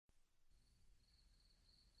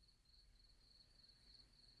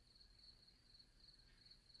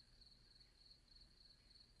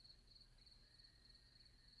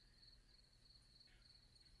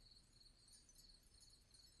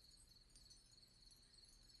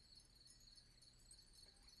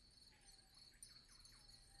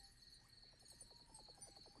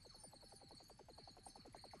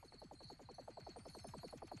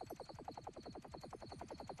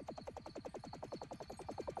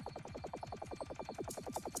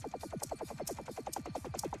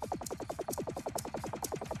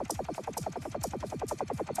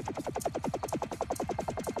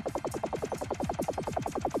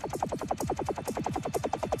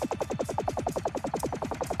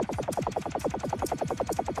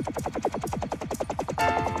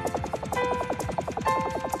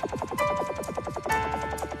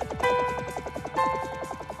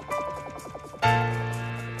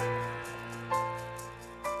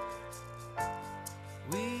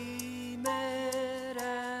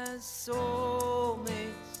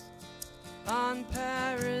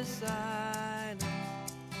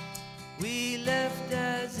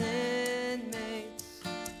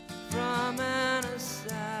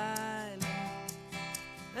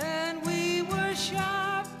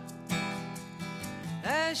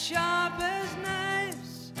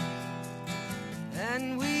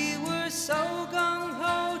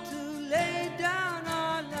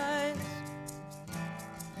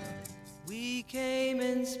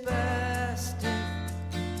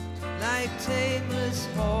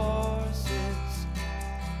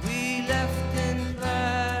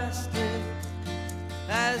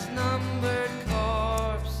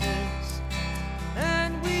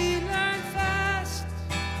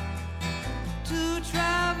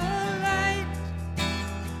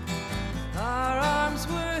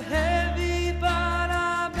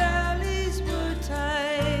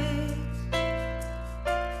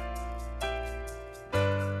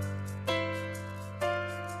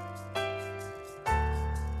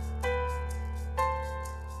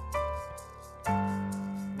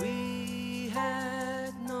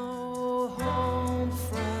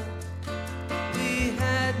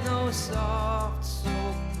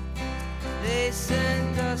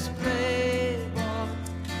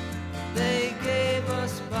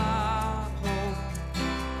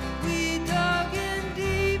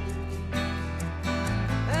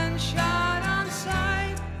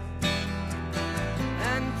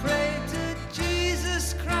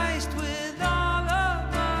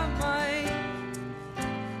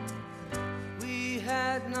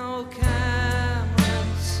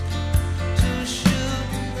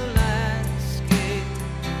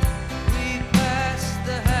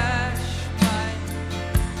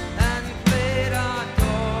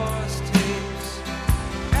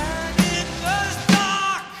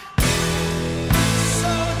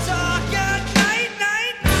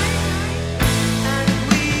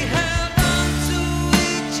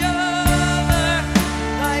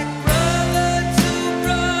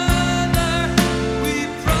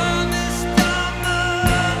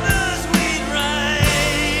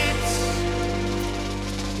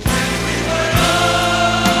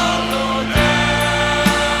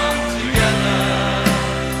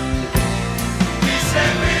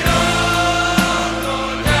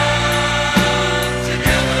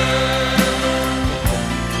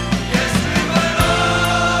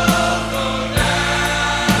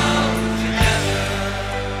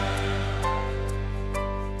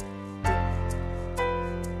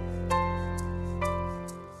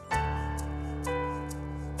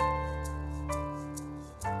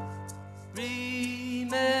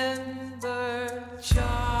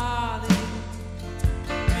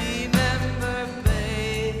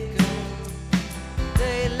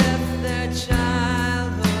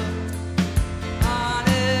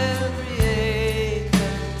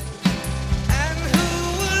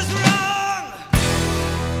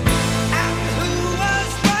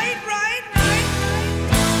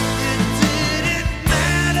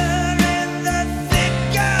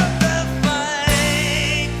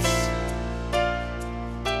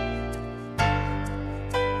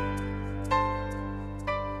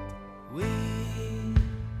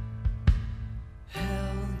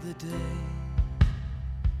the day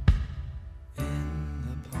in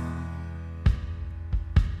the palm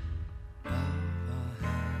of our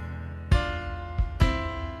hand.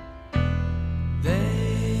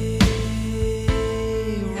 They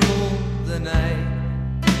ruled the night,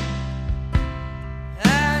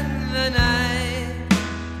 and the night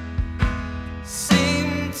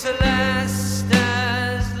seemed to last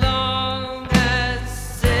as long as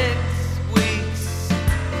 6 weeks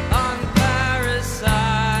on Paris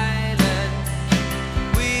Island.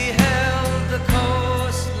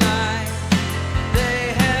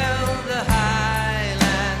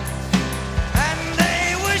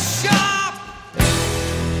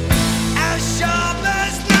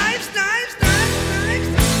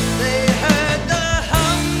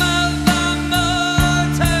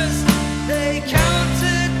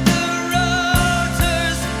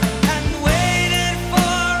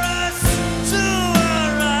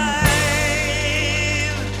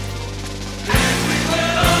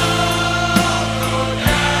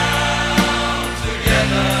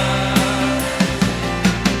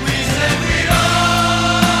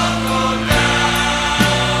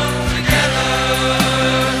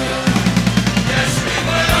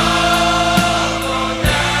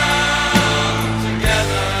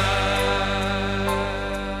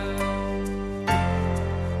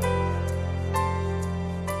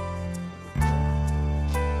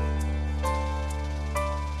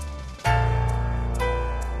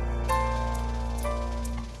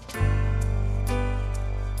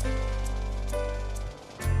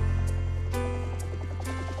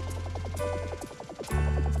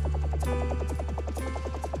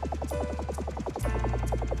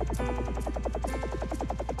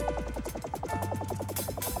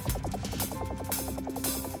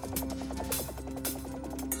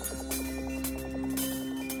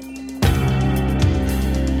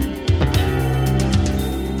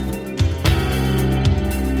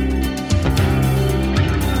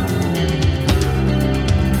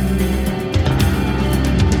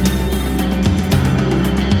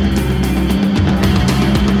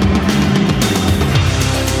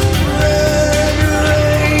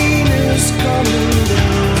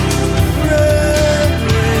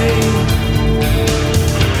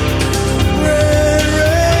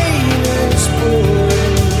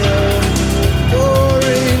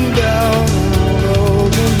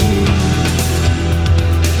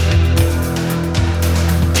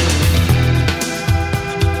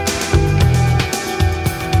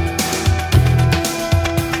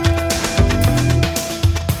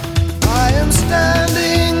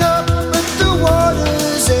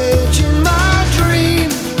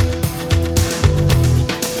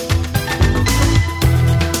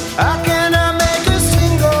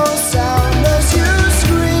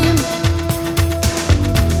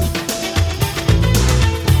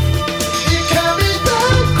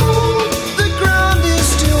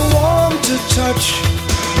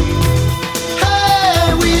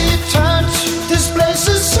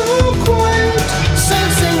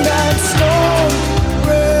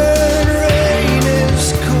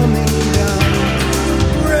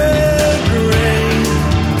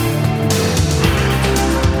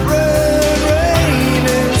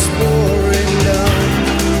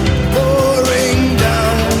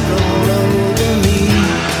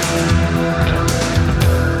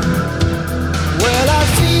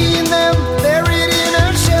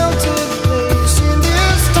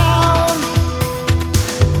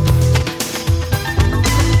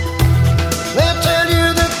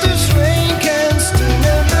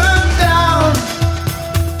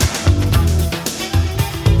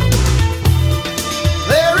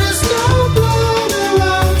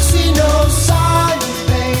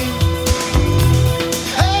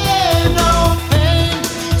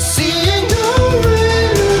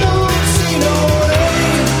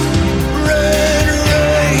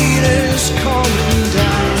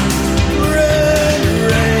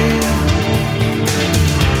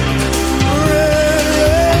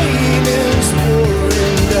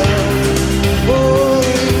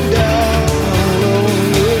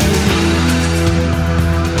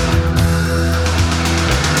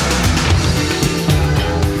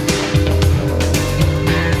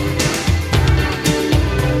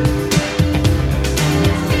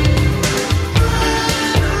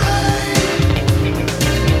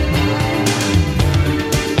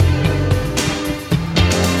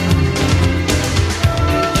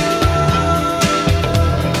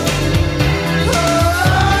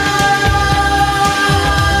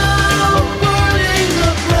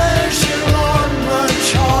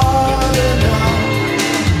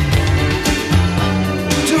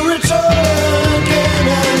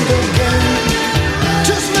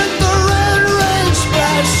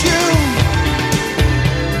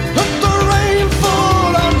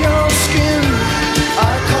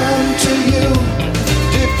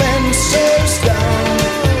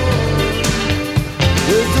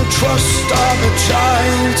 of a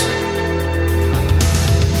child.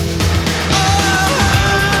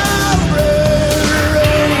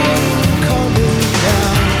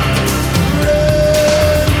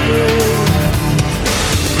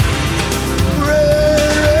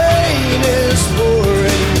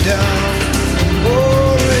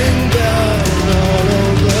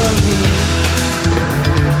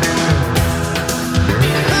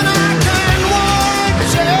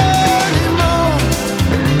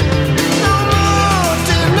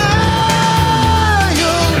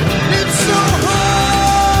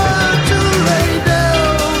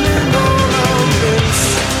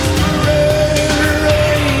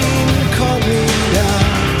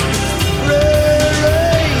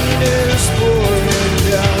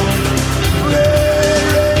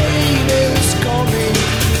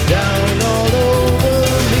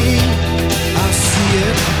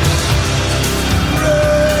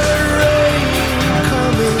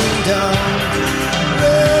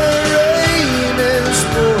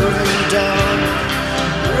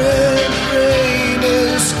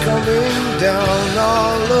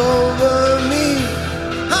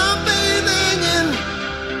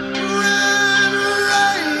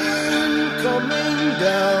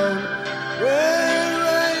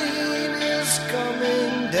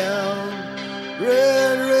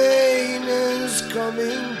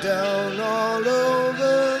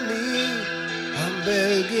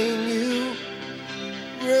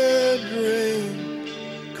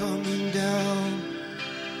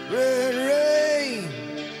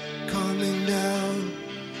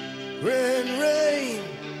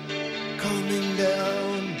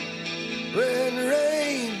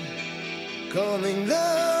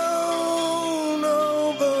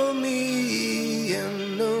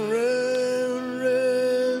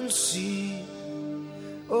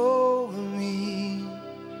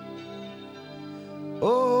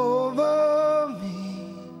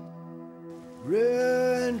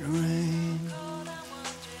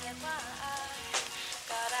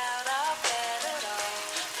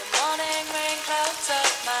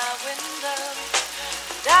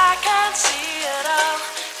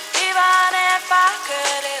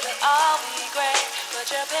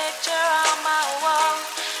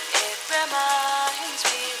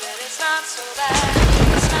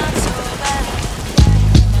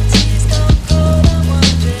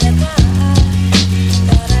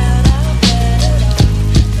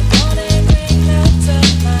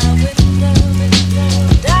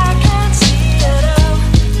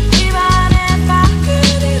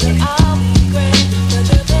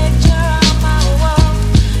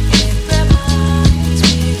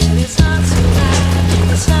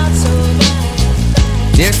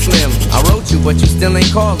 But you still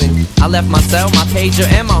ain't calling. I left my cell, my pager,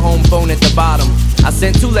 and my home phone at the bottom. I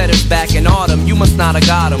sent 2 letters back in autumn, you must not have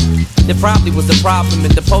got them. There probably was a problem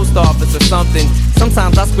at the post office or something.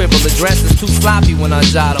 Sometimes I scribble addresses too sloppy when I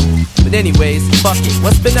jot them. But anyways, fuck it,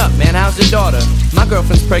 what's been up, man? How's your daughter? My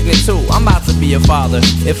girlfriend's pregnant too, I'm about to be a father.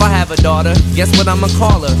 If I have a daughter, guess what I'ma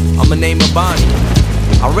call her? I'ma name her Bonnie.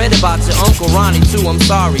 I read about your Uncle Ronnie too, I'm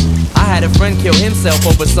sorry. I had a friend kill himself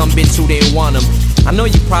over some bitch who didn't want him. I know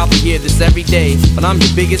you probably hear this every day, but I'm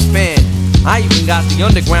your biggest fan. I even got the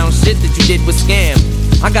underground shit that you did with Scam.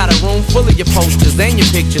 I got a room full of your posters and your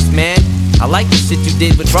pictures, man. I like the shit you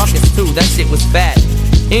did with Ruckus too, that shit was fat.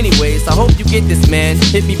 Anyways, I hope you get this, man.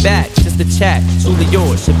 Hit me back, just a chat. Truly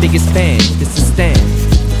yours, your biggest fan. This is Stan.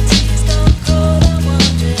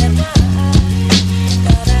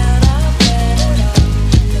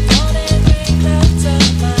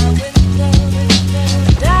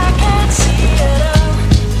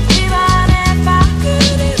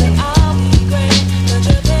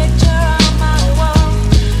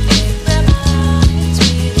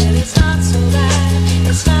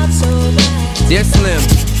 Dear Slim,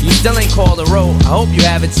 you still ain't called a road. I hope you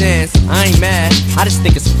have a chance. I ain't mad, I just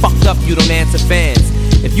think it's fucked up you don't answer fans.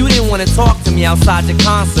 If you didn't want to talk to me outside your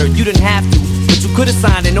concert, you didn't have to. But you could've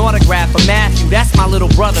signed an autograph for Matthew. That's my little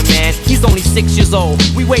brother, man. He's only 6 years old.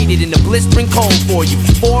 We waited in the blistering cold for you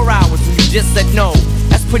for 4 hours and you just said no.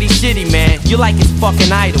 That's pretty shitty, man. You're like his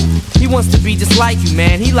fucking idol. He wants to be just like you,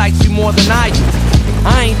 man. He likes you more than I do.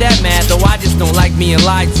 I ain't that mad though, I just don't like being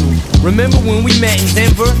lied to. Remember when we met in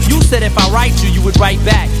Denver? You said if I write you, you would write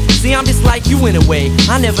back. See, I'm just like you in a way.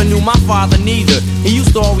 I never knew my father neither. He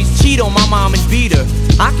used to always cheat on my mom and beat her.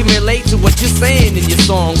 I can relate to what you're saying in your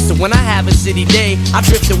songs. So when I have a shitty day, I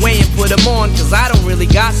drift away and put them on. Cause I don't really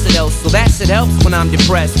got shit else, so that shit helps when I'm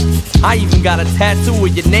depressed. I even got a tattoo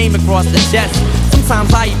with your name across the chest.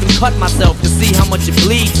 Sometimes I even cut myself to see how much it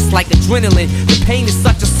bleeds. It's like adrenaline. The pain is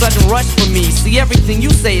such a sudden rush for me. See, everything you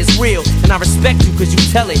say is real, and I respect you cause you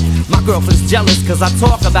tell it. My girlfriend's jealous cause I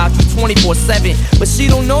talk about you 24/7. But she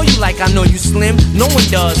don't know you like I know you, Slim. No one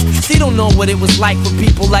does. She don't know what it was like for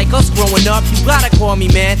people like us growing up. You gotta call me,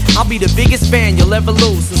 man. I'll be the biggest fan you'll ever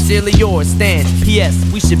lose. Sincerely yours, Stan. P.S.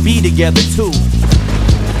 We should be together too.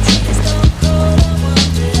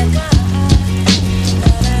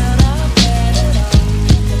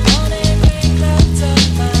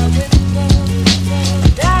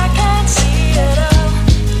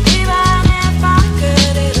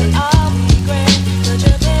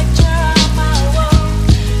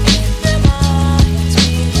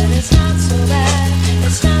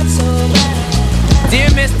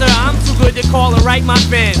 To call and write my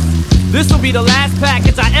fans. This'll be the last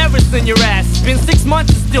package I ever send your ass. It's been 6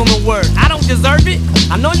 months and still no word. I don't deserve it.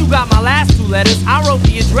 I know you got my last 2 letters. I wrote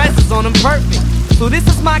the addresses on them perfect. So this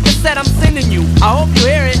is my cassette I'm sending you. I hope you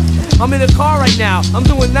hear it. I'm in a car right now. I'm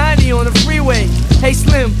doing 90 on the freeway. Hey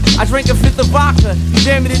Slim, I drank a 5th of vodka. You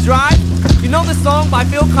dare me to drive? You know the song by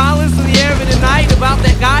Phil Collins, In the Air of the Night, about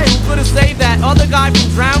that guy who could've saved that other guy from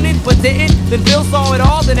drowning but didn't? Then Phil saw it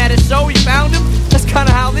all, then at a show he found him. That's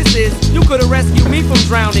kinda how this is. You could've rescued me from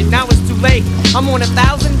drowning. Now it's too late. I'm on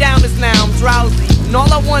 1,000 downers now. I'm drowsy. And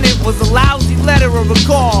all I wanted was a lousy letter or a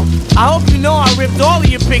call. I hope you know I ripped all of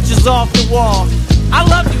your pictures off the wall. I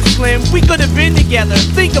love you, Slim. We could have been together.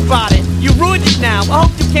 Think about it. You ruined it now. I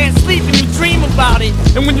hope you can't sleep and you dream about it.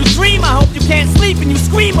 And when you dream, I hope you can't sleep and you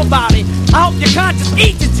scream about it. I hope your conscience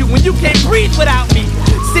eats at you when you can't breathe without me.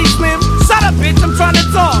 See, Slim? Shut up, bitch. I'm trying to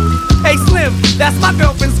talk. Hey, Slim, that's my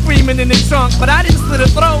girlfriend screaming in the trunk. But I didn't slit her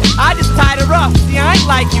throat. I just tied her up. See, I ain't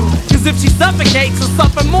like you. Cause if she suffocates, she'll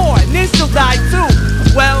suffer more. And then she'll die too.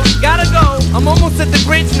 Well, gotta go. I'm almost at the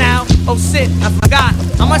bridge now. Oh shit, I forgot.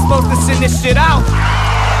 How am I supposed to send this shit out?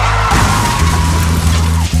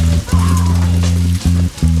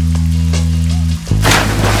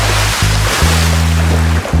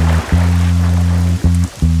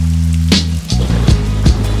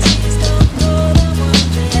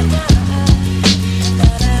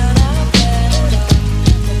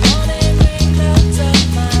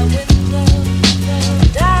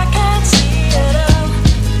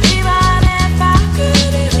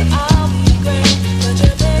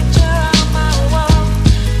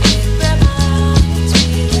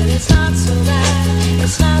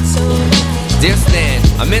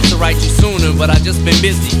 But I just been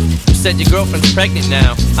busy. You said your girlfriend's pregnant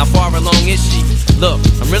now. How far along is she? Look,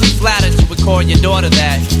 I'm really flattered you would call your daughter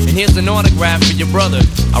that. And here's an autograph for your brother.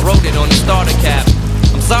 I wrote it on the starter cap.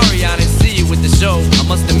 I'm sorry I didn't see you with the show. I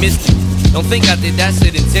must have missed you. Don't think I did that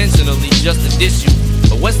shit intentionally just to diss you.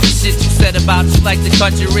 But what's the shit you said about you like to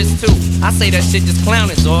cut your wrist too? I say that shit just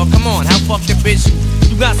clowning, dog. Come on, how fucked up is you?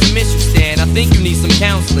 You got some issues, Stan. I think you need some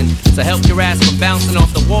counseling to help your ass from bouncing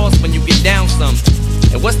off the walls when you get down some.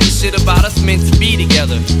 And what's this shit about us meant to be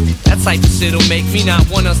together? That type of shit'll make me not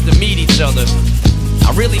want us to meet each other.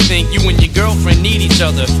 I really think you and your girlfriend need each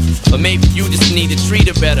other, but maybe you just need to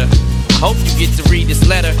treat her better. I hope you get to read this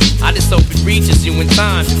letter. I just hope it reaches you in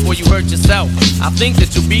time before you hurt yourself. I think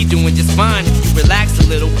that you'll be doing just fine if you relax a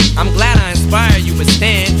little. I'm glad I inspire you, but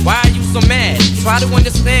Stan, why are you so mad? Try to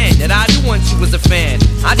understand that I do want you as a fan.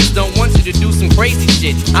 I just don't want you to do some crazy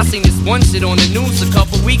shit. I seen this one shit on the news a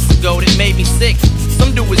couple weeks ago that made me sick.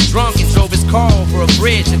 Some dude was drunk and drove his car over a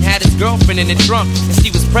bridge and had his girlfriend in the trunk, and she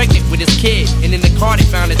was pregnant with his kid. And in the car they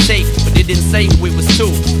found a tape, but they didn't say who it was to.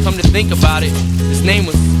 Come to think about it, his name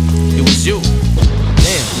was, it was you.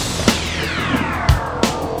 Damn.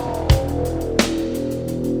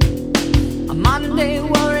 A Monday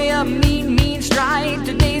warrior, mean, mean strike.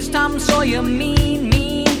 Today's Tom Sawyer, mean,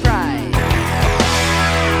 mean pride.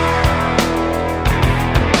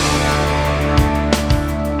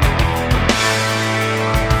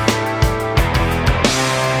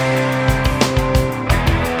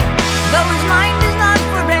 Though his mind is not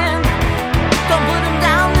for rent, don't put him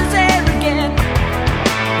down as arrogant.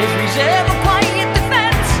 His reserve a quiet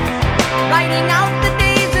defense, writing out the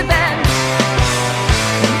day's events.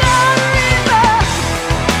 The river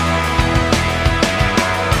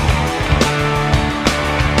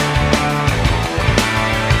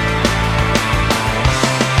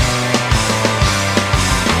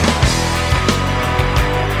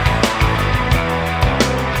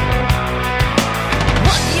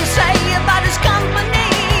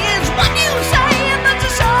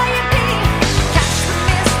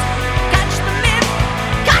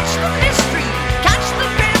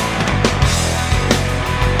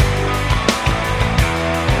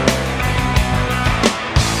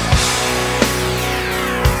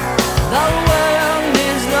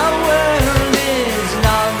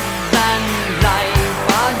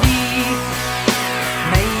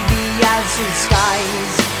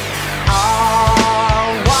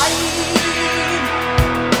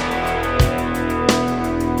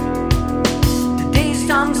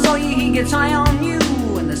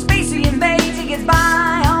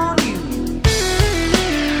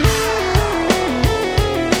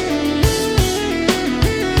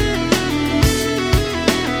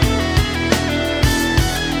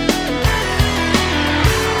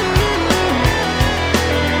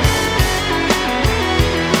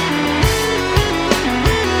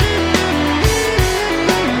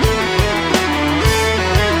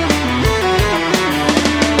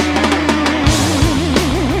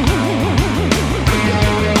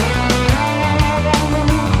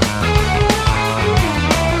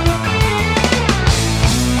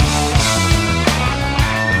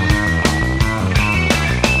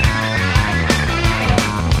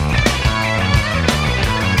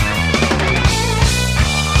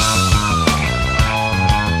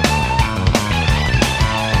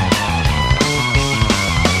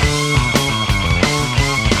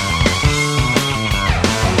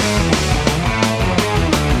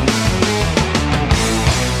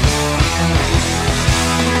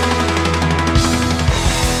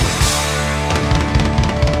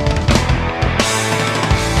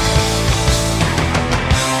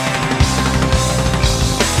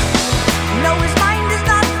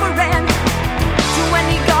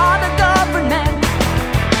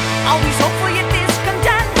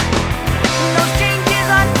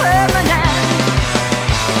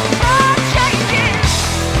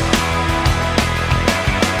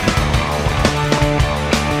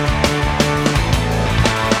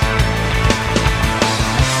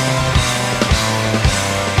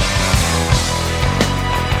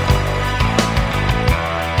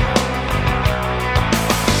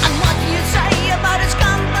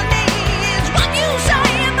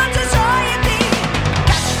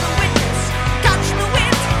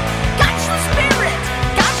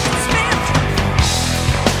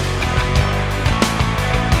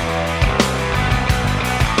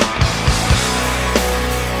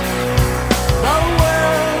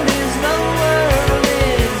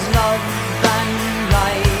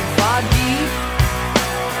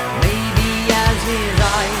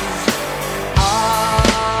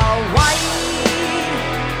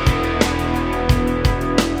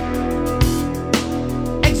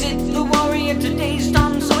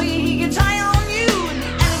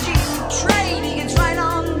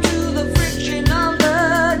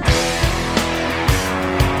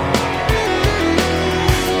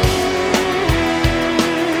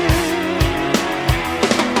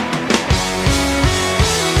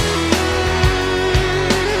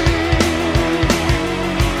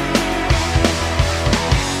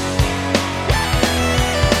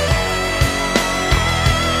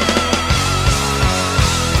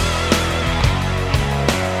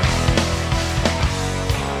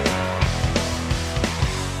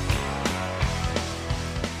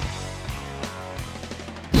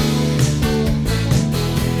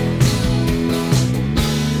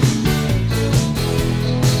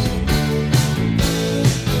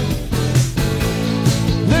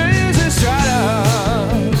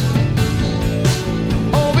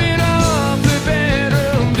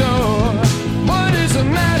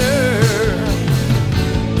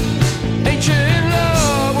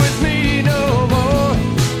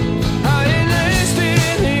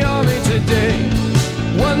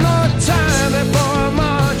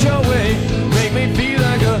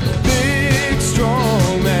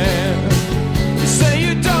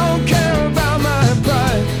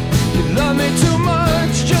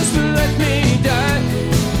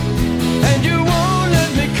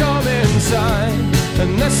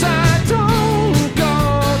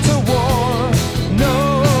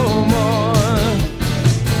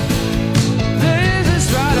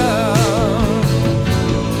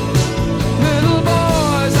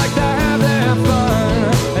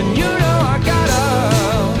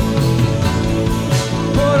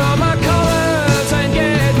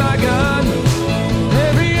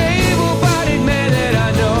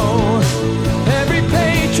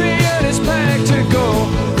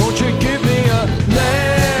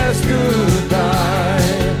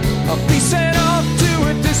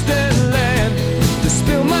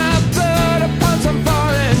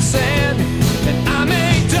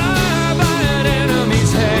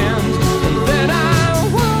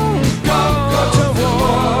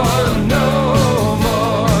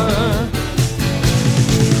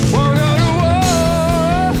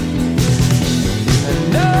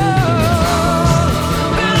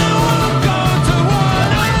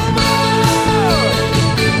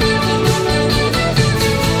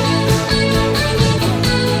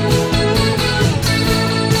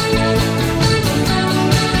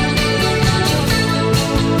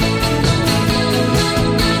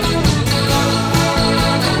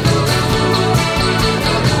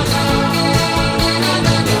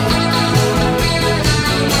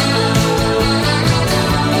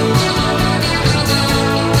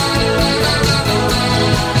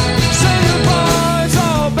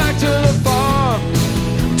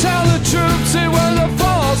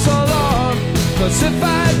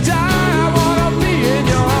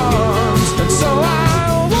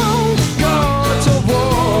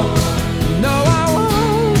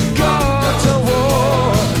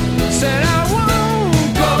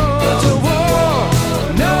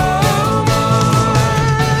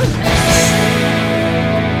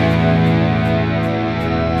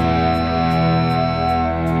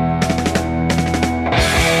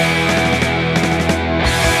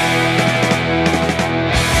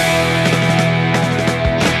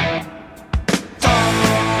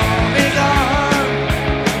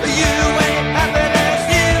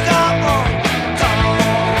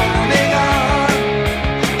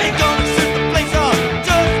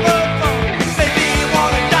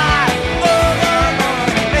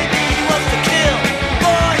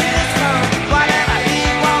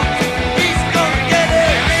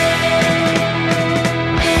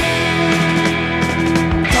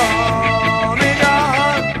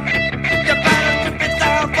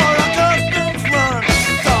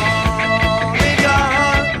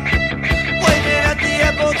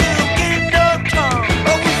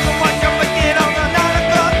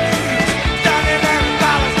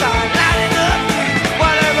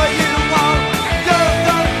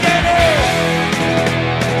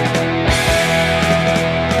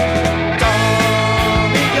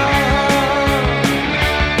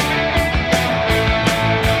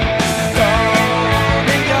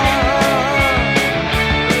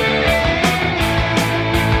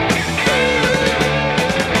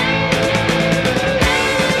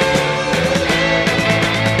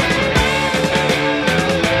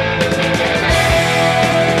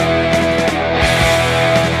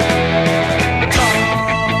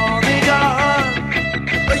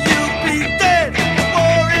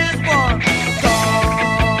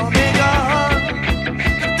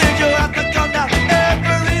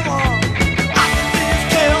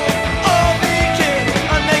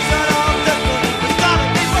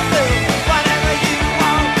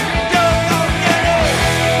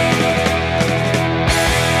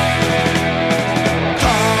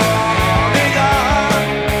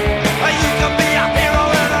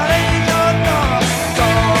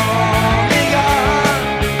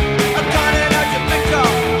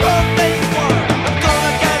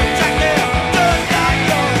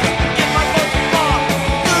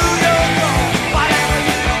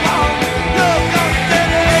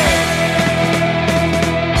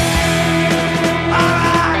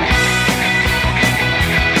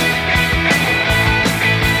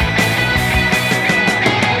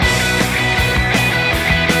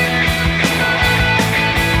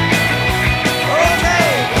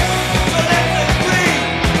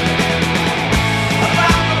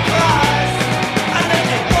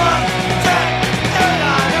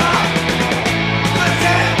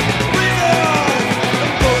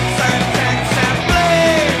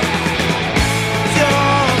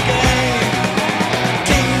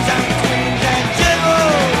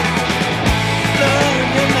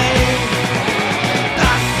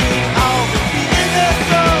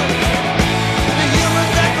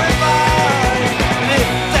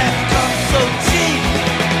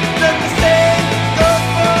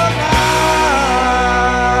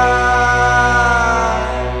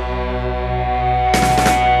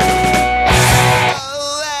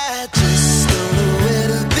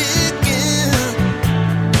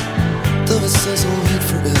says I'll wait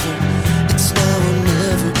forever. It's now or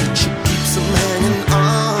never, but she keeps him hanging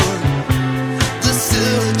on. The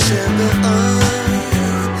silly champion.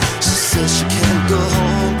 She says she can't go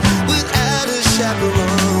home without a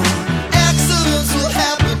chaperone. Accidents will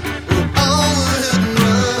happen, we're all a hit and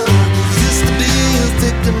run. You used to be a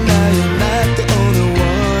victim, now you're not the only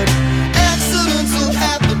one. Accidents will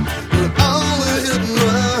happen, we're all a hit and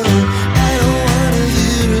run. I don't wanna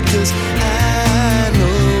hear it 'cause I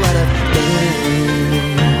know what I've done.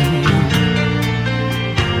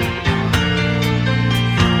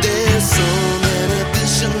 There's so many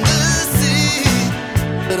fish in the sea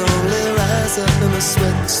that only rise up in the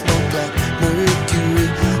sweat and smoke like mercury,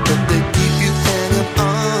 but they keep you hanging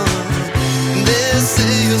on. They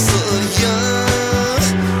say you're so young,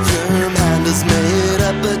 your mind is made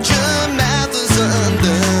up, but your math is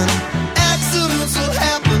undone. Accidents will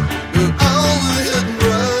happen, you're all a hit and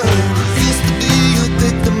run. You used to be a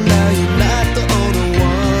victim, now you're not the only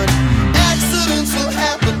one. Accidents will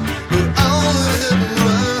happen, you're all a hit and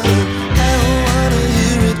run. I don't wanna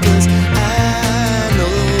hear it 'cause I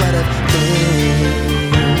know what I've done.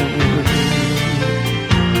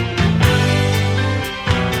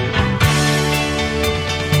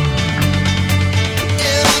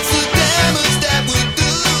 And it's the damage that we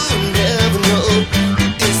do and never know.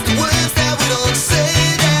 It's the words that we don't say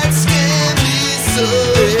that scare me so.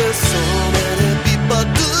 There's so many people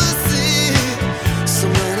to see, so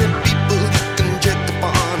many people you can check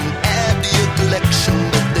upon and add to your collection,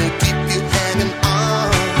 but they keep you hanging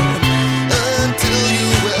on until you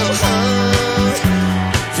will hung.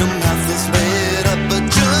 Your mouth is made up, but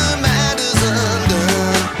your mind is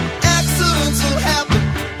undone. Accidents will happen,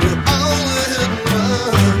 we're all a hit and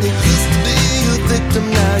run. You used to be a victim,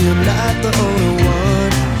 now you're not the only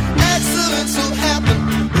one. Accidents will happen,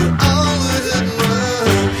 we're all a hit and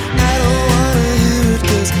run. I don't wanna hear it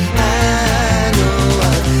 'cause I know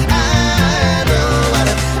what I've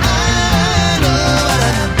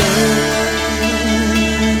done.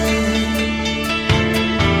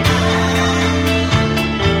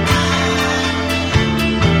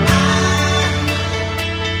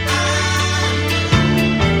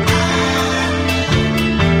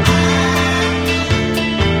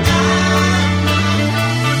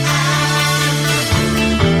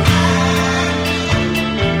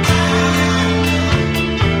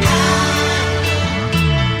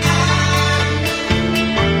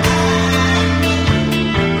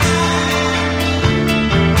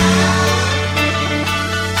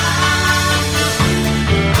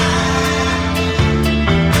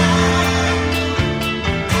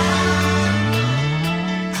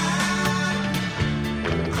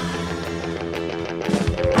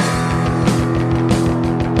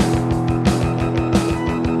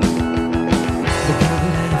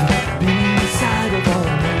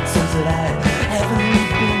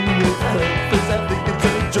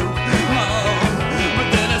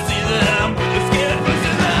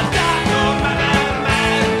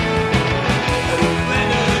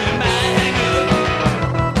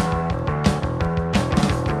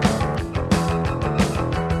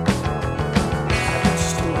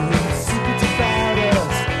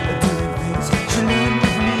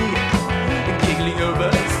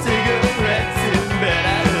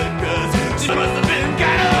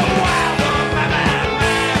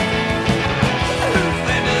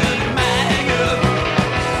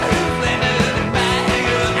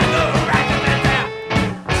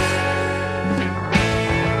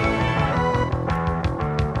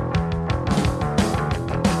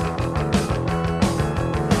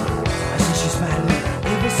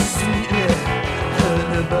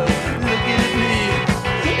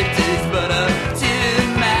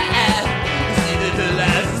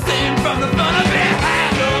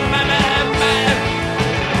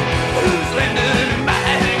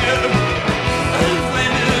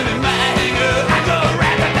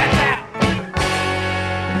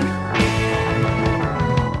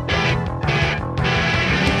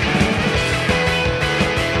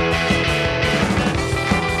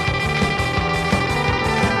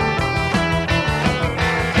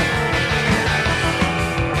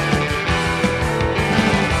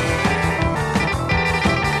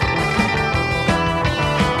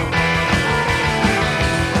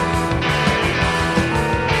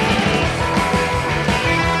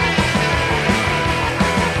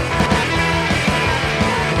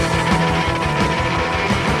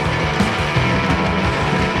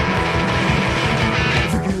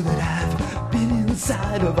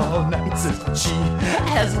 inside of all nights and she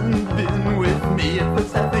hasn't been with me. At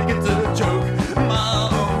first I think it's a joke,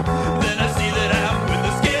 Mom. Then I see that I'm with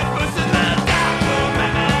the scared puss in the dark. Oh,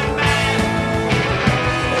 man, man, man.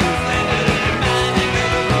 Who's landed in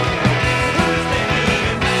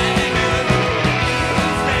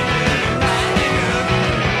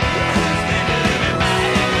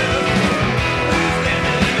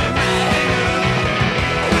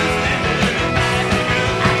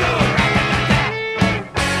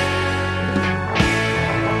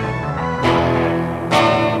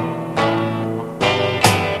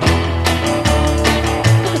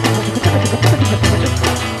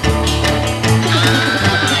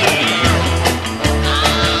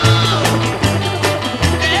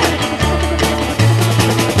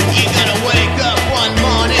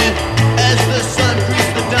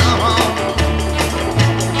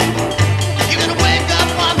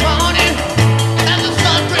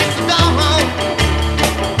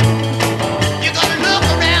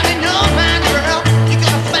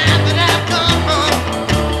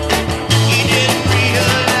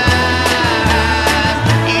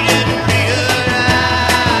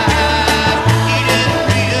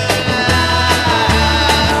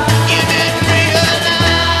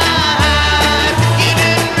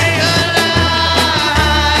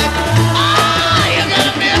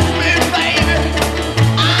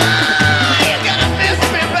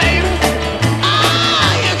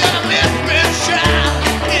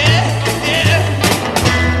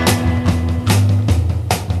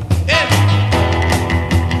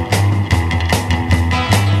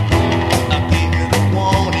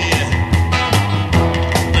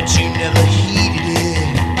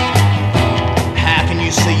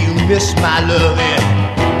my loving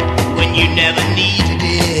when you never needed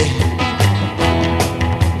it.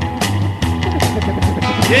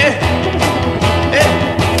 Yeah. Yeah.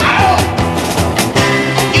 Ow!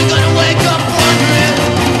 You're gonna wake up wondering,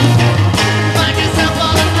 find yourself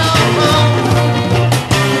all alone.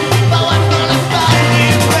 But what's gonna stop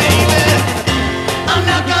you, baby? I'm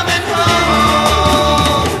not coming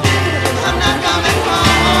home. I'm not coming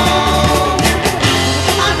home.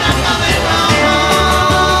 I'm not coming home.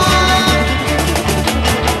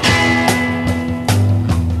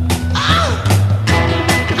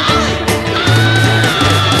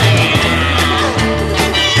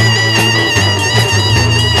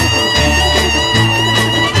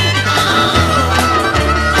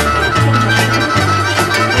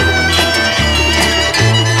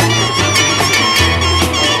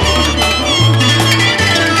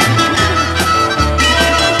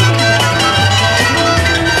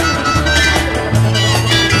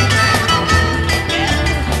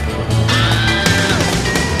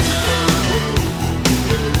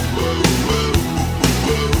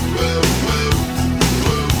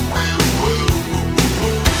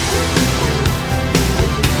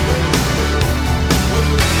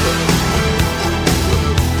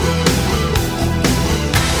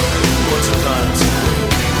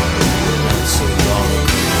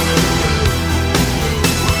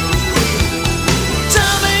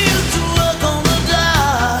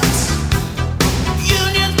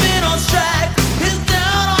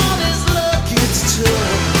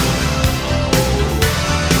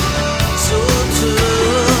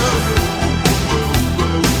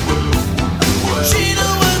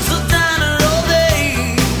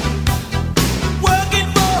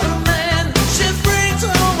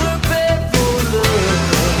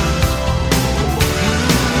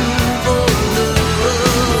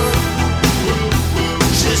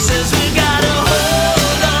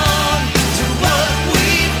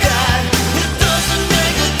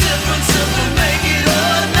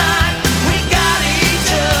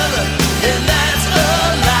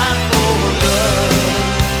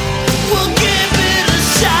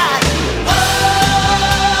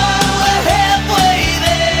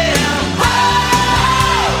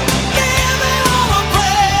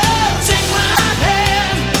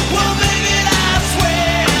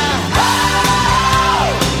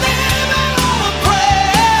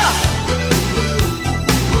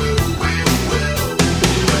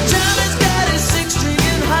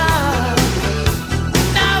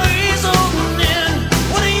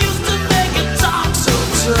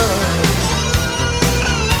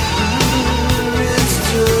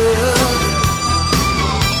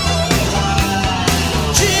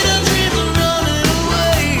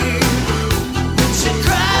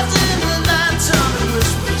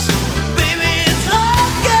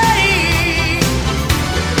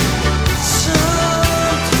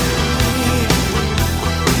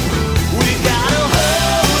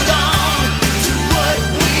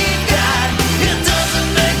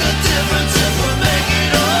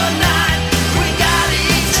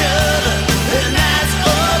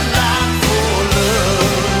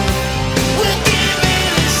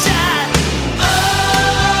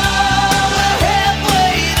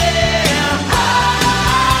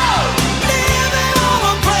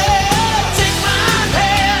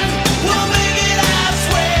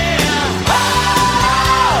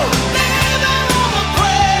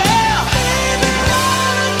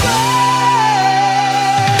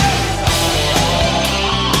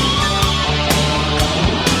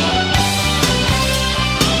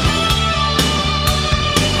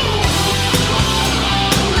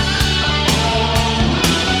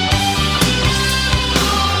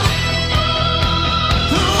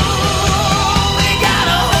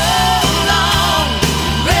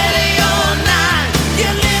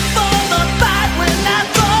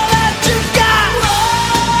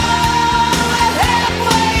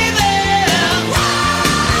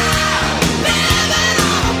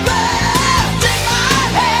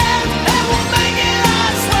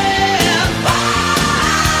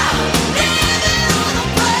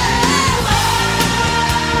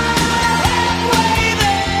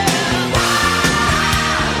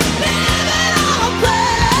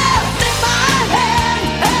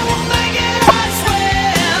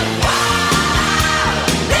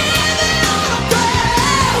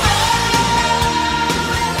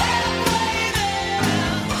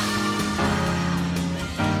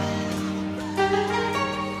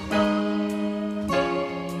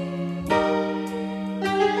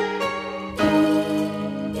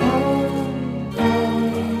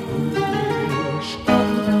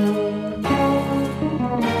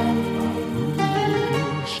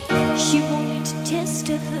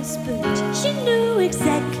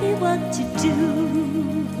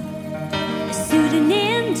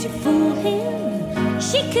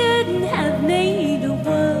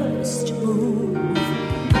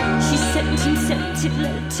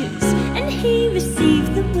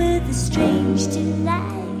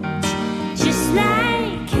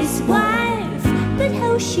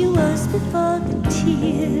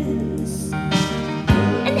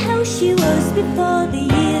 before the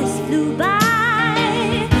years flew by,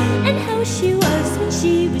 and how she was when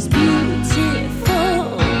she was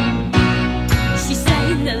beautiful. She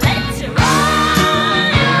sang the letter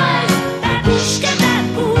on, Babooshka,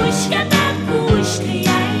 Babooshka, Babooshka,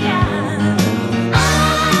 yeah, yeah.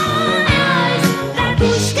 On,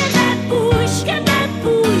 Babooshka, Babooshka,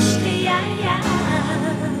 Babooshka, yeah, yeah.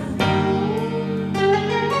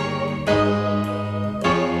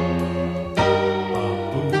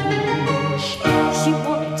 She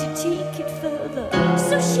wanted to take it further,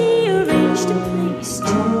 so she arranged a place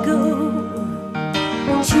to go,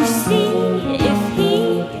 to see if he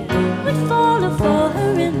would follow for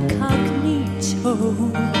her incognito.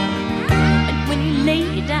 And when he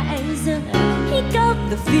laid eyes on her, he got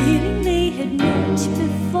the feeling they had met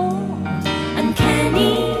before.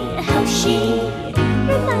 Uncanny how she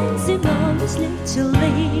reminds him of his little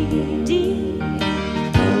lady,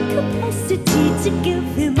 capacity to give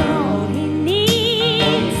him all he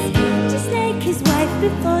needs, just like his wife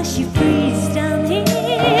before she breathes down him,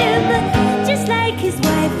 just like his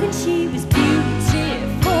wife when she was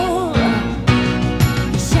beautiful.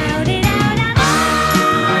 He shouted out, I'm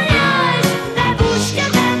all yours, Babooshka,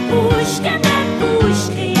 Babooshka,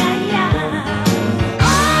 Babooshka, yeah, yeah.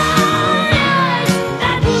 All yours,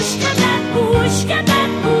 Babooshka, Babooshka,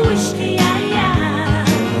 Babooshka, yeah, yeah.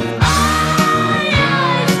 All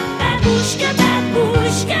yours, Babooshka,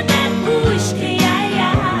 Babooshka, Babooshka, yeah,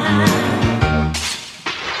 yeah.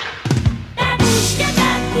 Babooshka,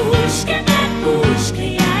 Babooshka, Babooshka,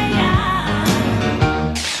 yeah, yeah.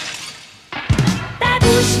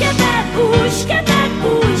 Babooshka, Babooshka,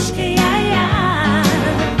 Babooshka, yeah, yeah.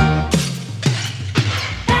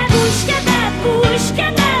 Babooshka, Babooshka,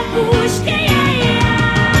 Babooshka, yeah, yeah.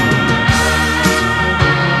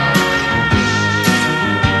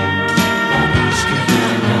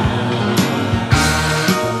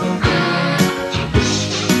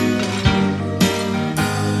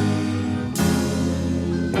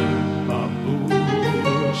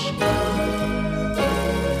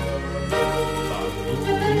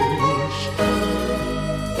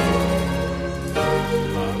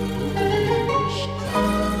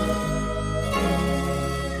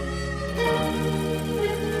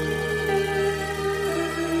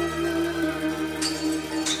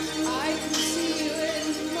 I can see you in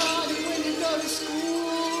the morning when you go to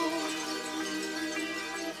school.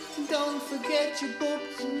 Don't forget your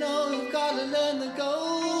books, you know you've got to learn the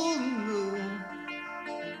golden rule.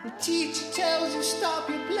 The teacher tells you stop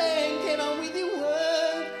your playing, get on with your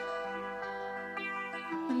work.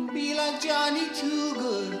 And be like Johnny Too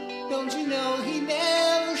Good, don't you know he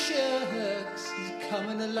never shirks, he's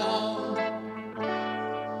coming along.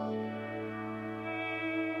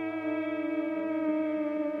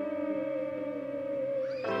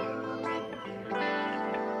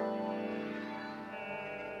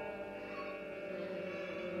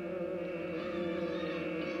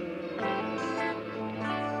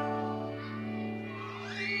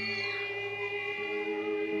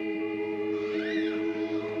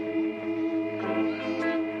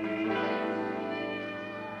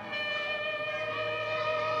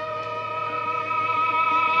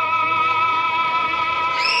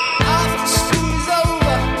 After school's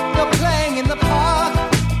over, you're playing in the park.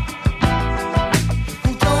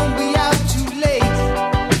 Oh, don't be out too late,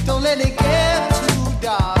 don't let it get too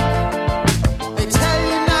dark. They tell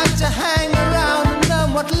you not to hang around and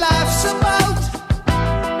learn what life's about,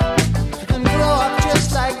 and grow up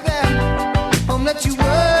just like them, won't let you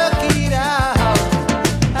work it out,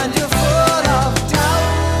 and you're full of doubt.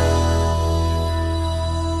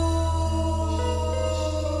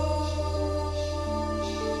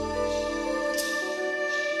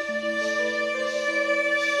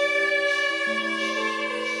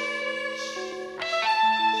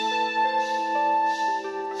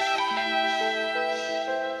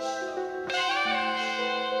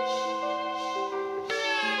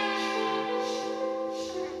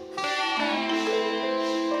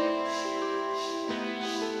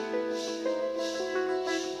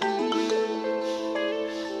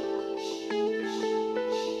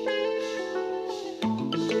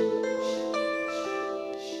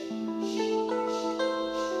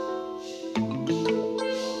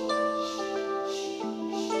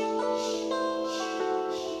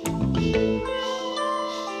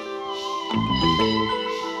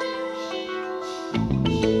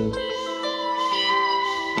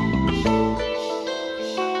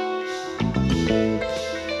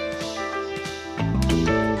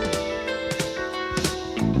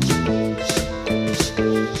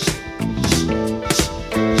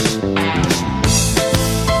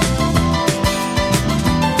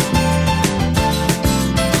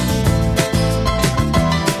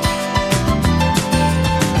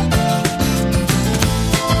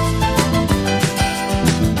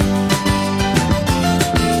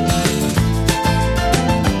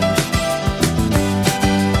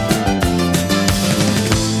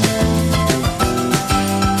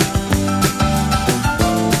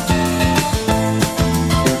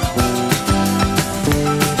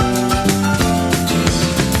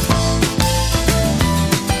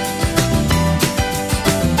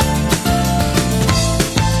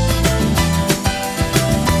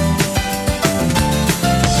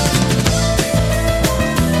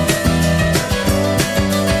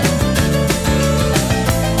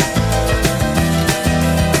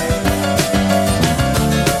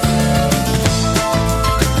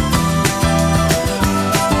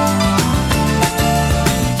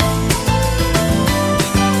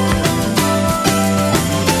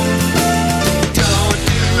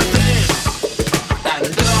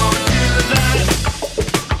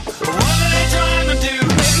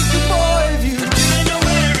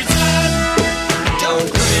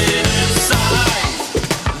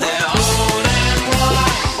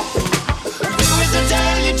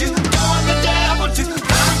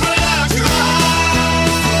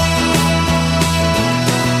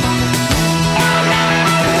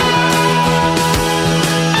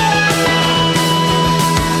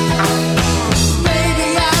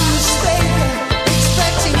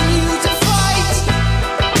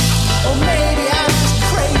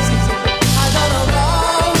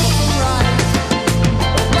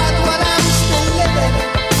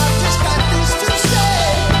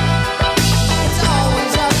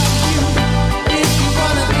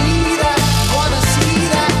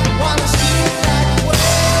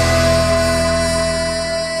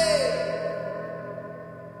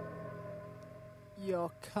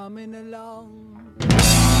 coming along.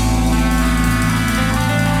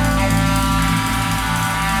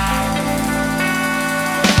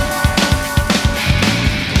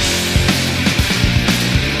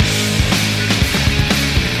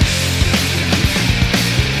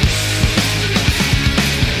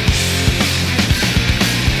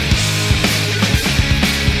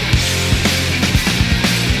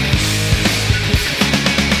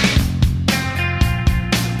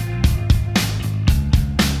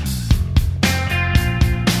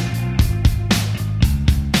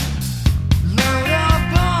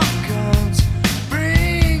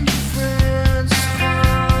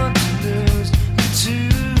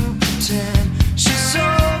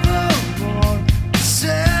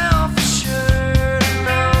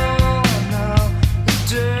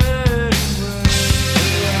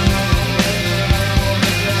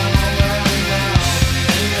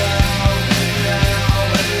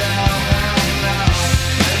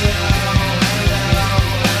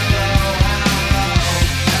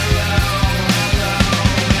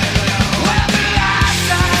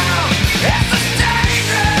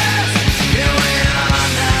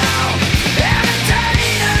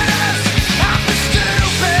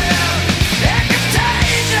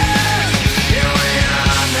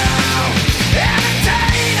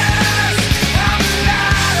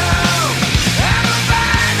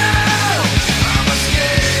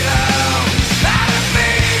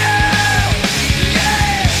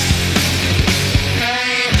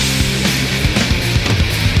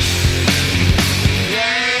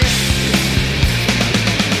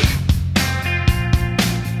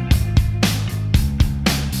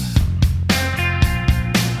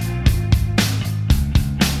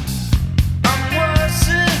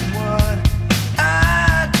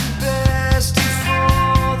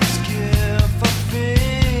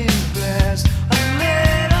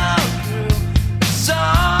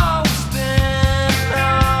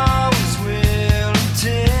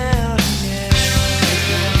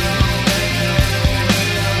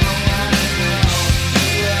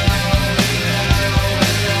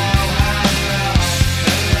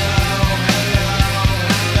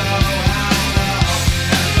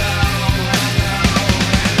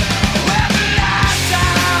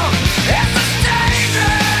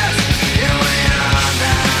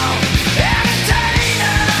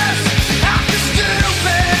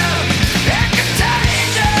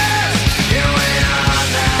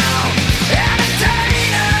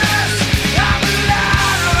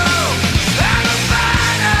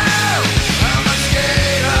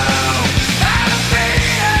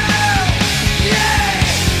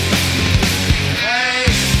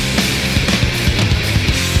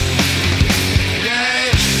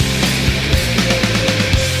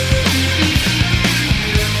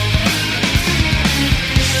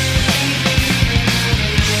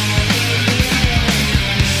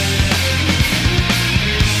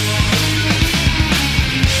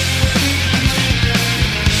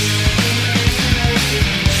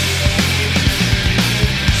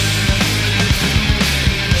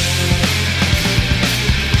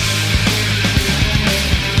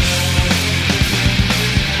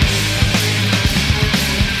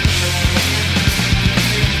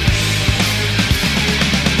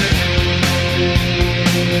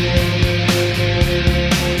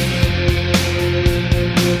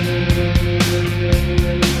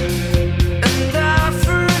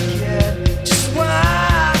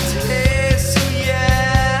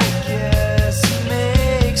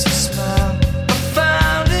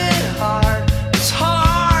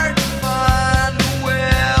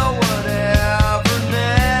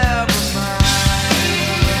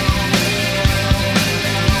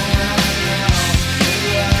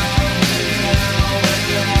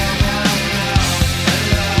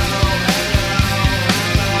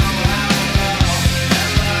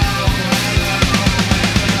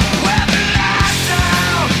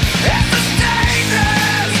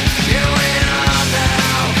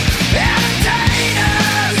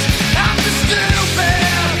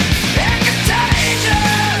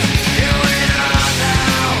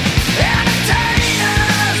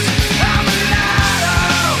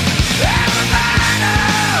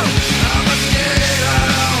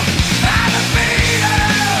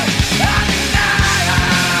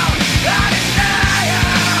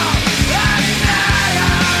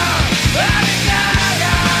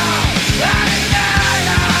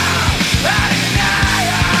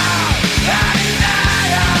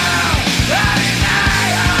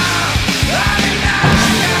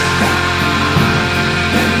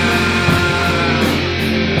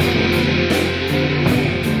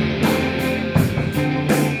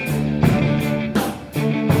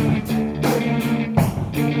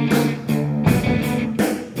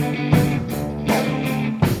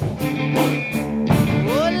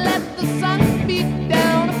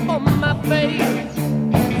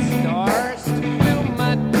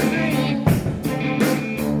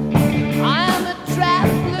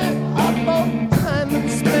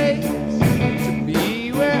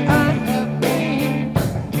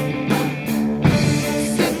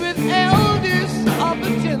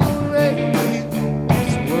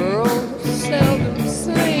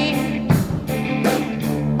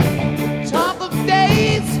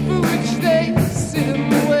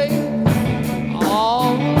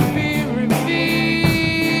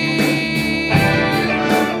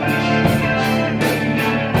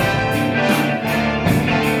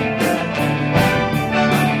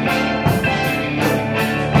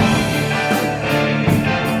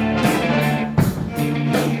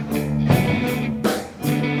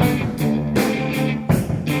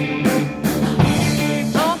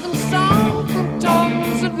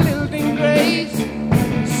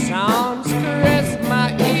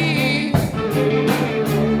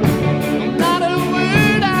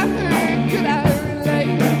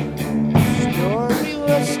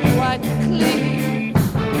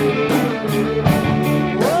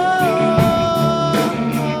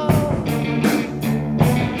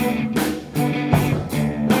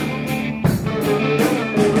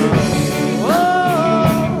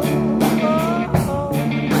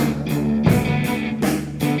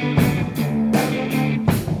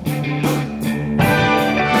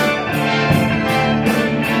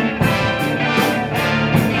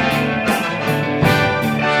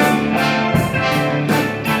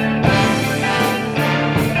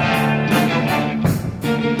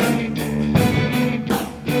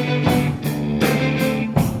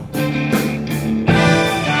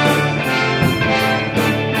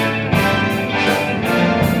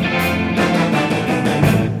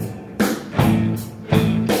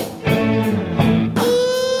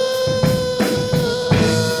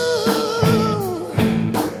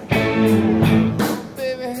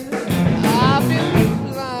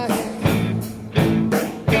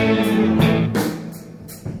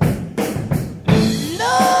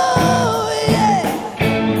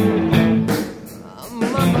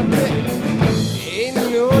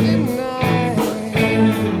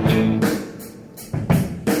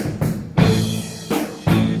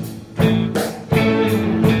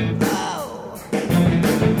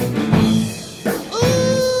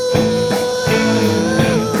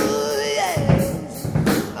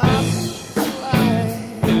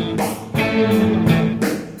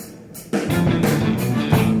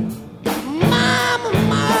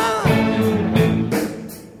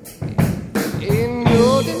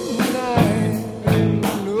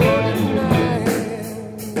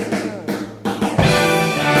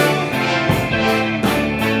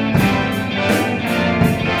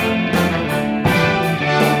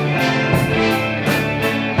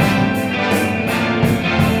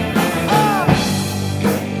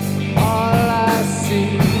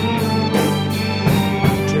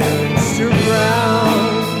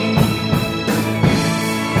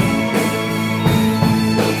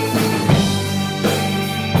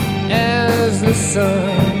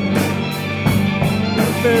 sun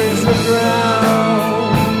burns the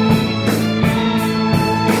ground.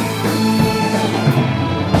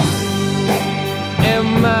 And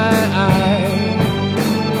my eyes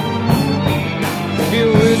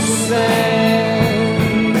filled with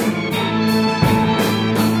sand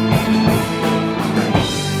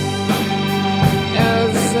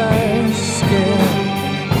as I scan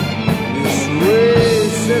this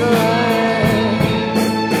wasted life.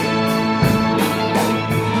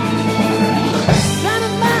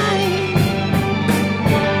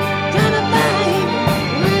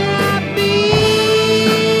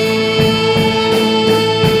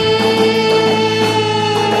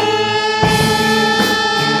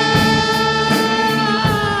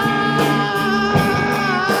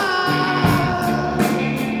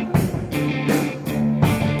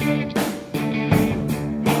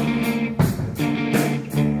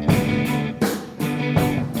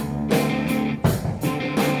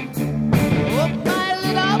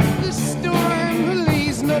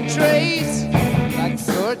 Trace like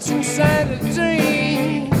thoughts inside a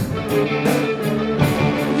dream.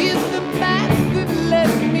 Here's the path that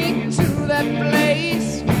led me to that place,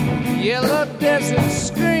 yellow desert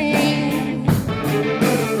screen.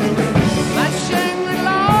 My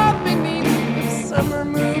Shangri-La beneath the summer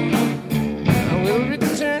moon, I will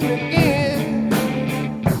return again.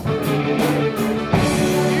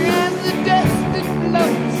 As the dust that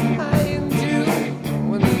floats high into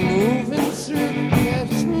when moving through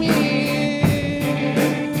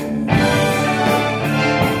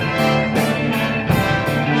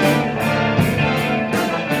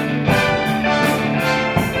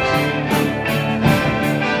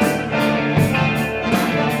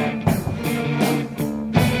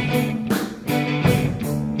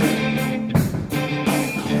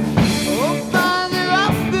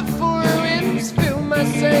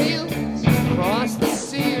sails across the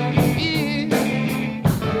sea of fear,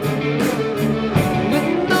 with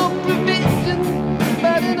no provision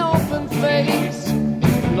but an open face,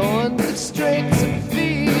 blowing the straits of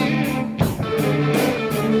fear.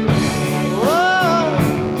 Whoa,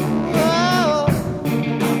 whoa.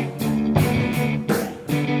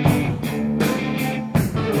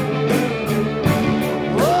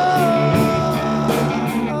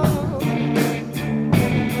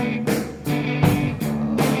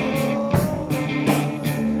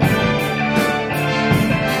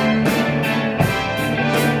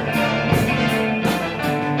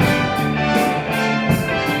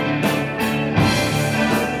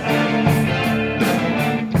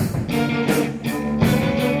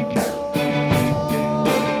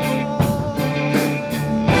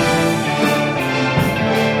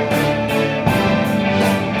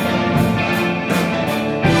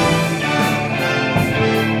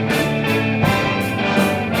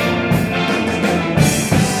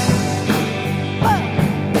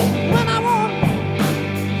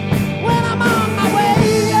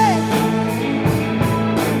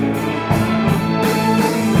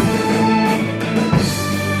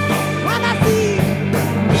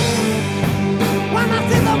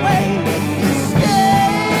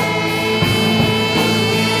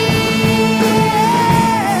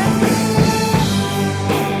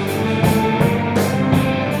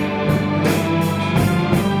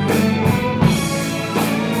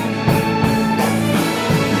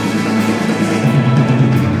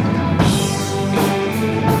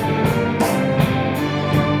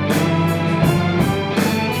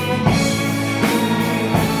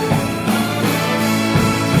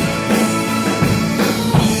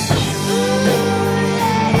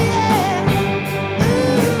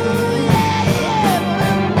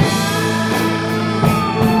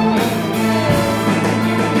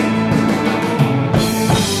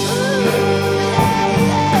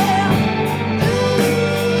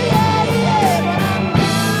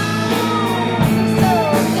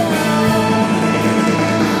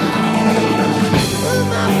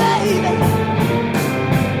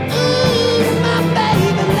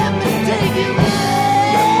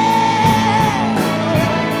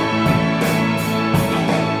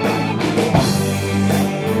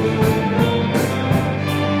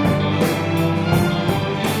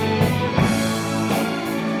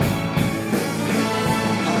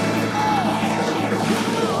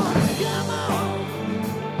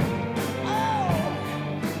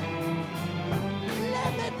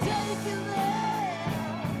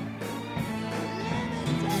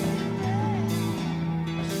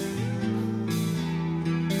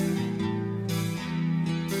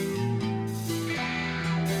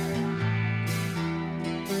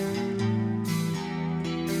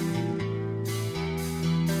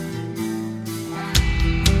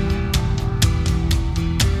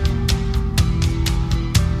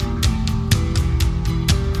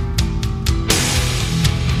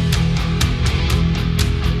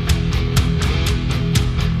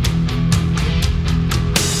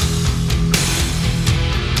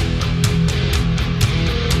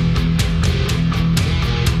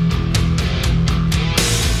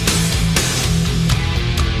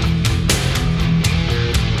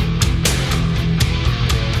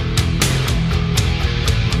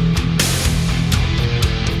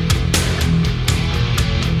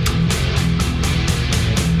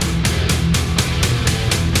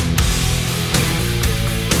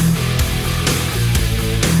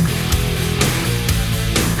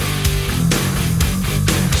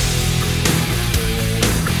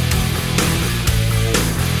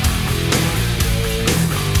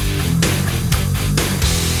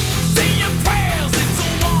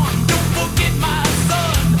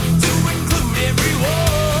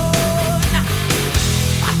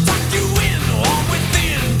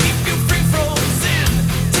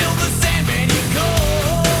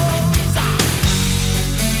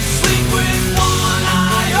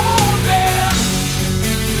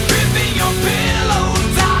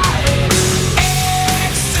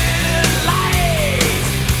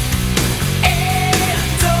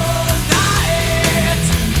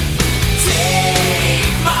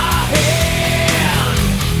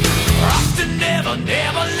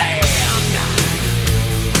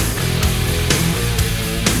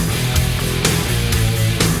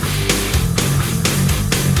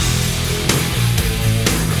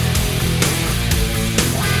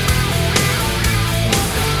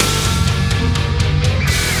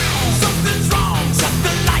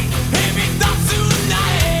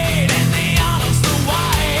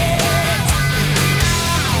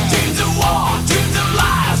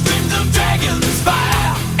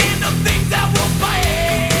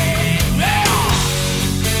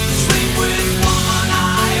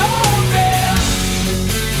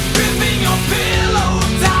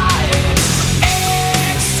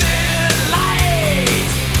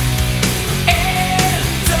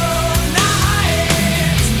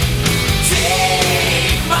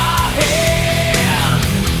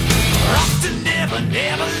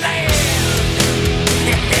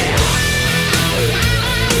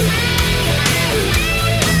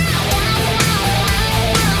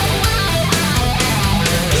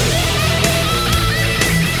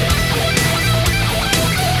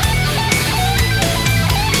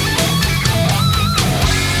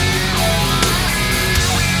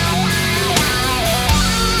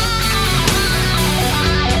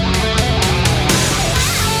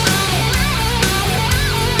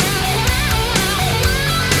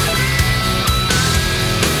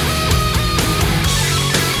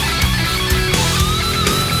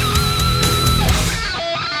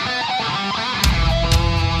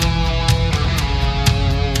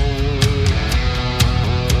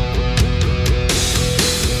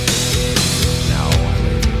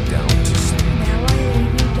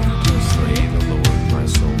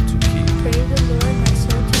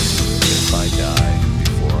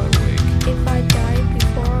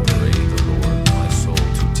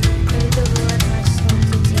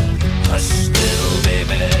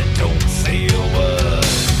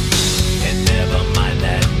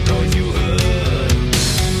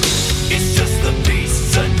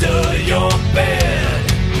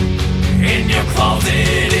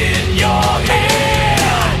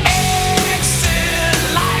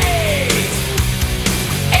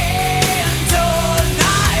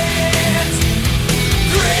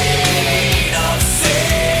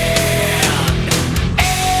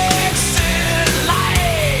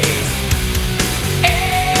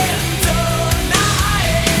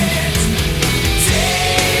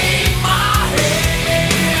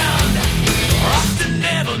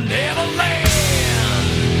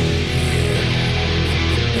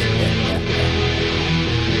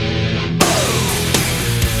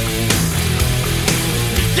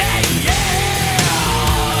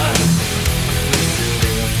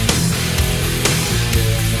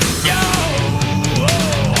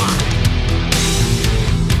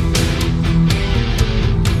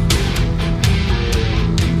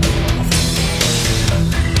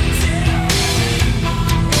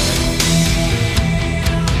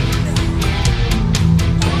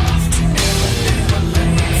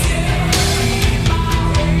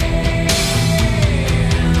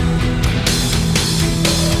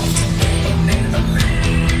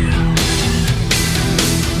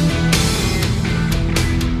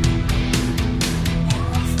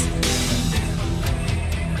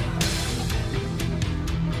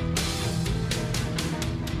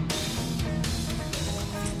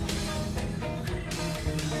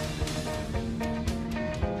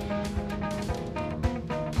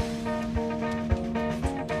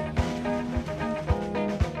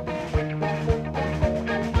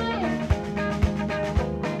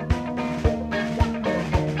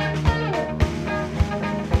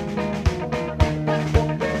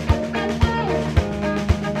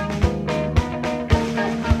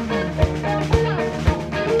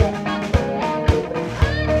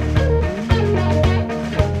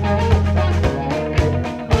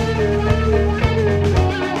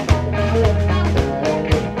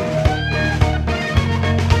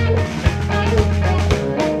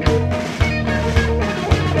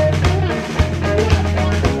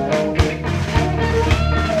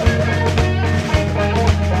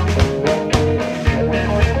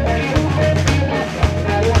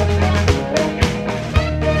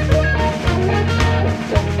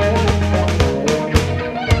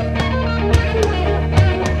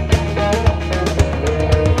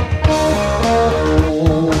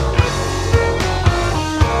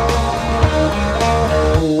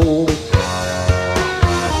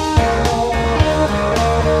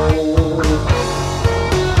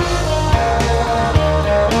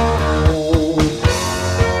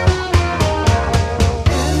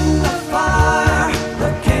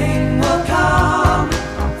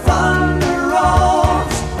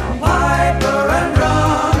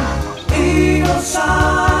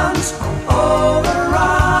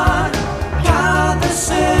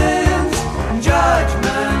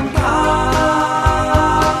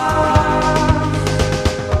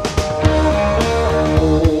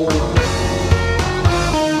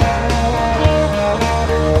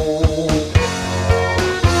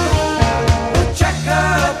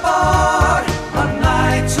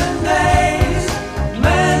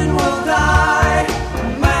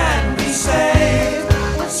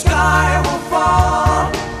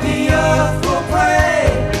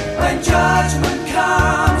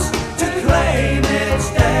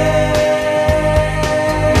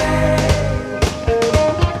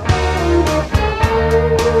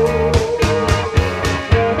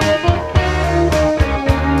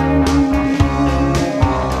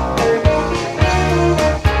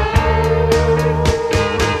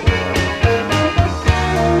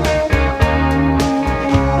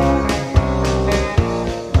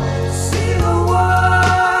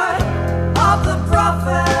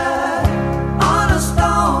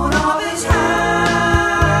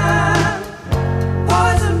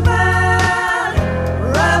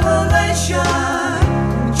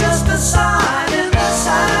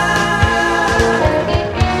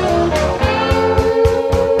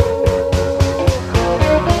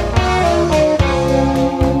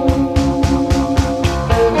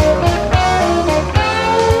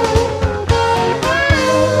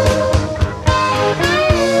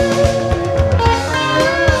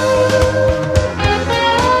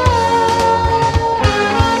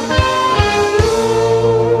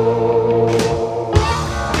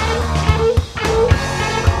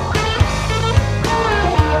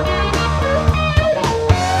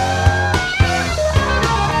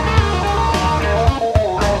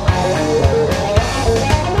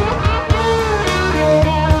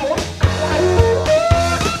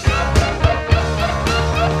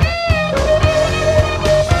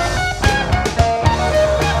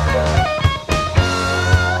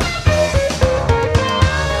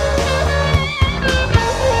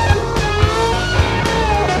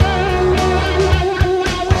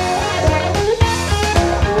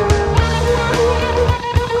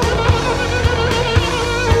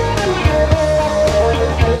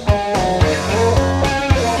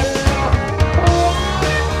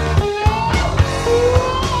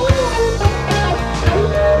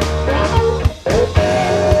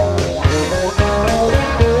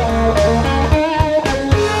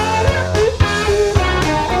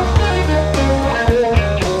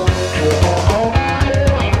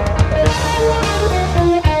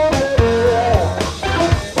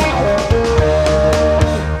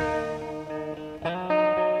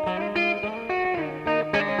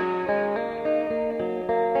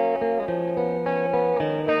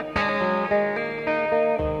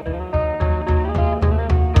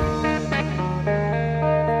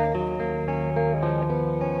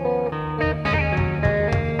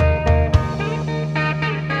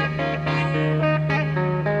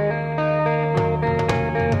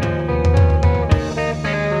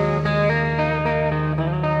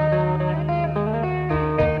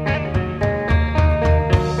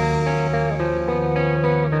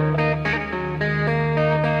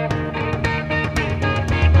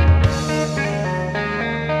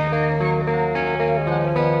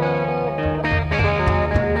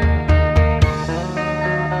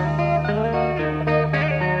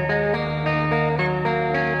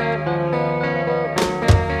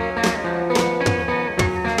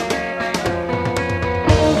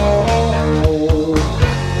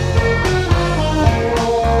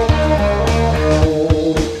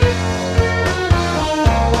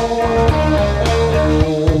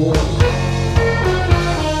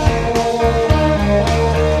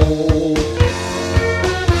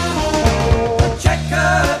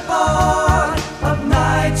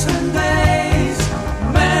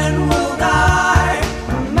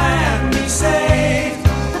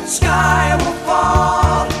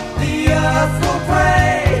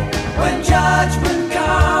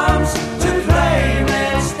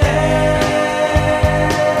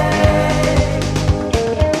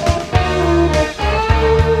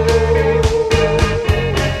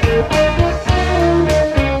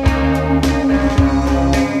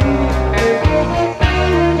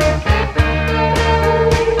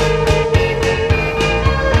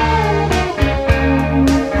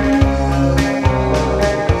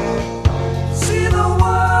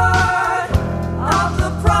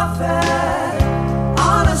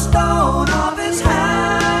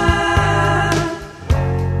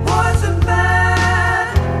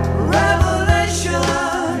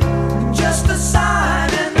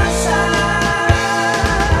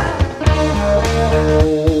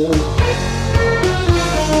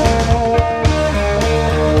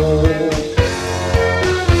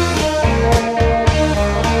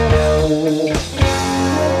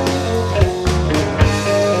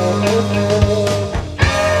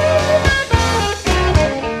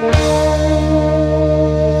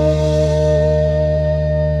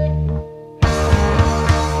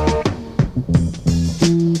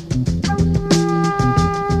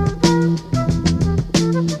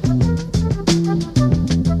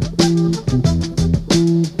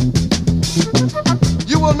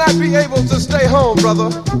 not be able to stay home, brother.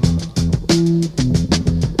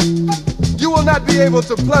 You will not be able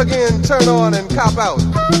to plug in, turn on, and cop out.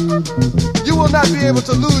 You will not be able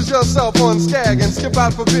to lose yourself on Skag and skip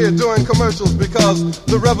out for beer during commercials because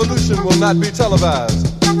the revolution will not be televised.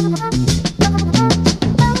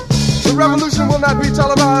 The revolution will not be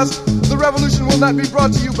televised. The revolution will not be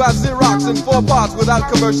brought to you by Xerox in 4 parts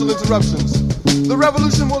without commercial interruptions. The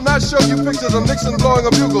revolution will not show you pictures of Nixon blowing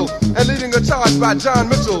a bugle and leading a charge by John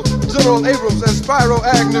Mitchell, General Abrams, and Spyro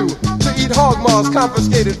Agnew to eat hog maws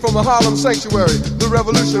confiscated from a Harlem sanctuary. The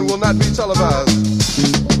revolution will not be televised.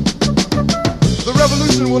 The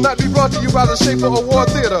revolution will not be brought to you by the Schaefer Award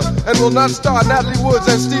Theater and will not star Natalie Woods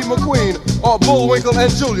and Steve McQueen or Bullwinkle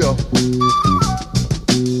and Julia.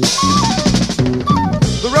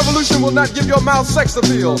 The revolution will not give your mouth sex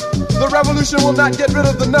appeal. The revolution will not get rid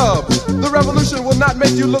of the nubs. The revolution will not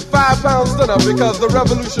make you look 5 pounds thinner because the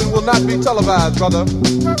revolution will not be televised, brother.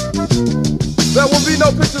 There will be no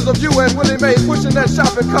pictures of you and Willie Mae pushing that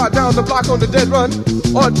shopping cart down the block on the dead run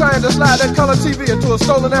or trying to slide that color TV into a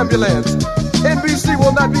stolen ambulance. NBC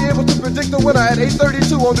will not be able to predict the winner at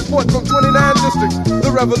 8:32 on report from 29 districts.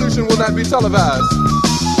 The revolution will not be televised.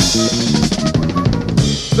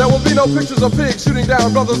 There will be no pictures of pigs shooting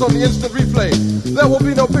down brothers on the instant replay. There will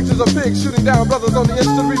be no pictures of pigs shooting down brothers on the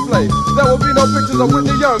instant replay. There will be no pictures of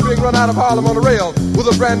Whitney Young being run out of Harlem on a rail with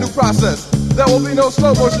a brand new process. There will be no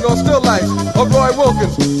slow motion or still life of Roy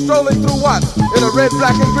Wilkins strolling through Watts in a red,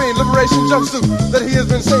 black, and green liberation jumpsuit that he has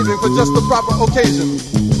been saving for just the proper occasion.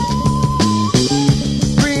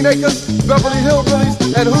 Green Acres, Beverly Hillbillies,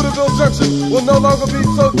 and Hooterville Junction will no longer be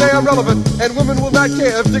so damn relevant, and women will not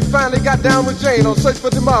care if Dick finally got down with Jane on Search for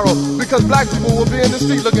Tomorrow because black people will be in the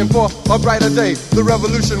street looking for a brighter day. The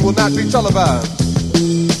revolution will not be televised.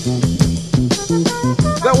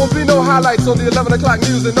 There will be no highlights on the 11 o'clock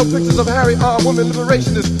news and no pictures of Harry armed women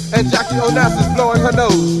liberationists and Jackie Onassis blowing her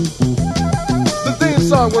nose. The theme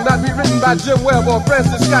song will not be written by Jim Webb or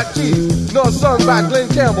Francis Scott Keys, nor sung by Glenn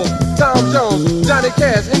Campbell, Tom Jones, Johnny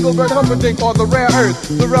Cash, Engelbert Humperdinck, or The Rare Earth.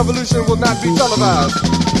 The revolution will not be televised.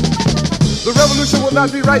 The revolution will not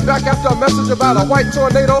be right back after a message about a white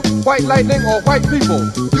tornado, white lightning, or white people.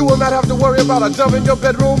 You will not have to worry about a dove in your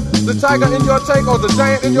bedroom, the tiger in your tank, or the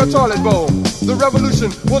giant in your toilet bowl. The revolution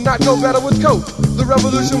will not go better with Coke. The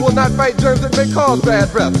revolution will not fight germs that may cause bad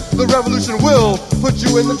breath. The revolution will put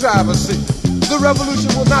you in the driver's seat. The revolution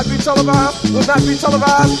will not be televised, will not be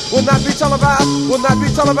televised, will not be televised, will not be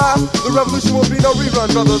televised. The revolution will be no rerun,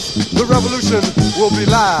 brothers. The revolution will be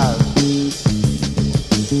live.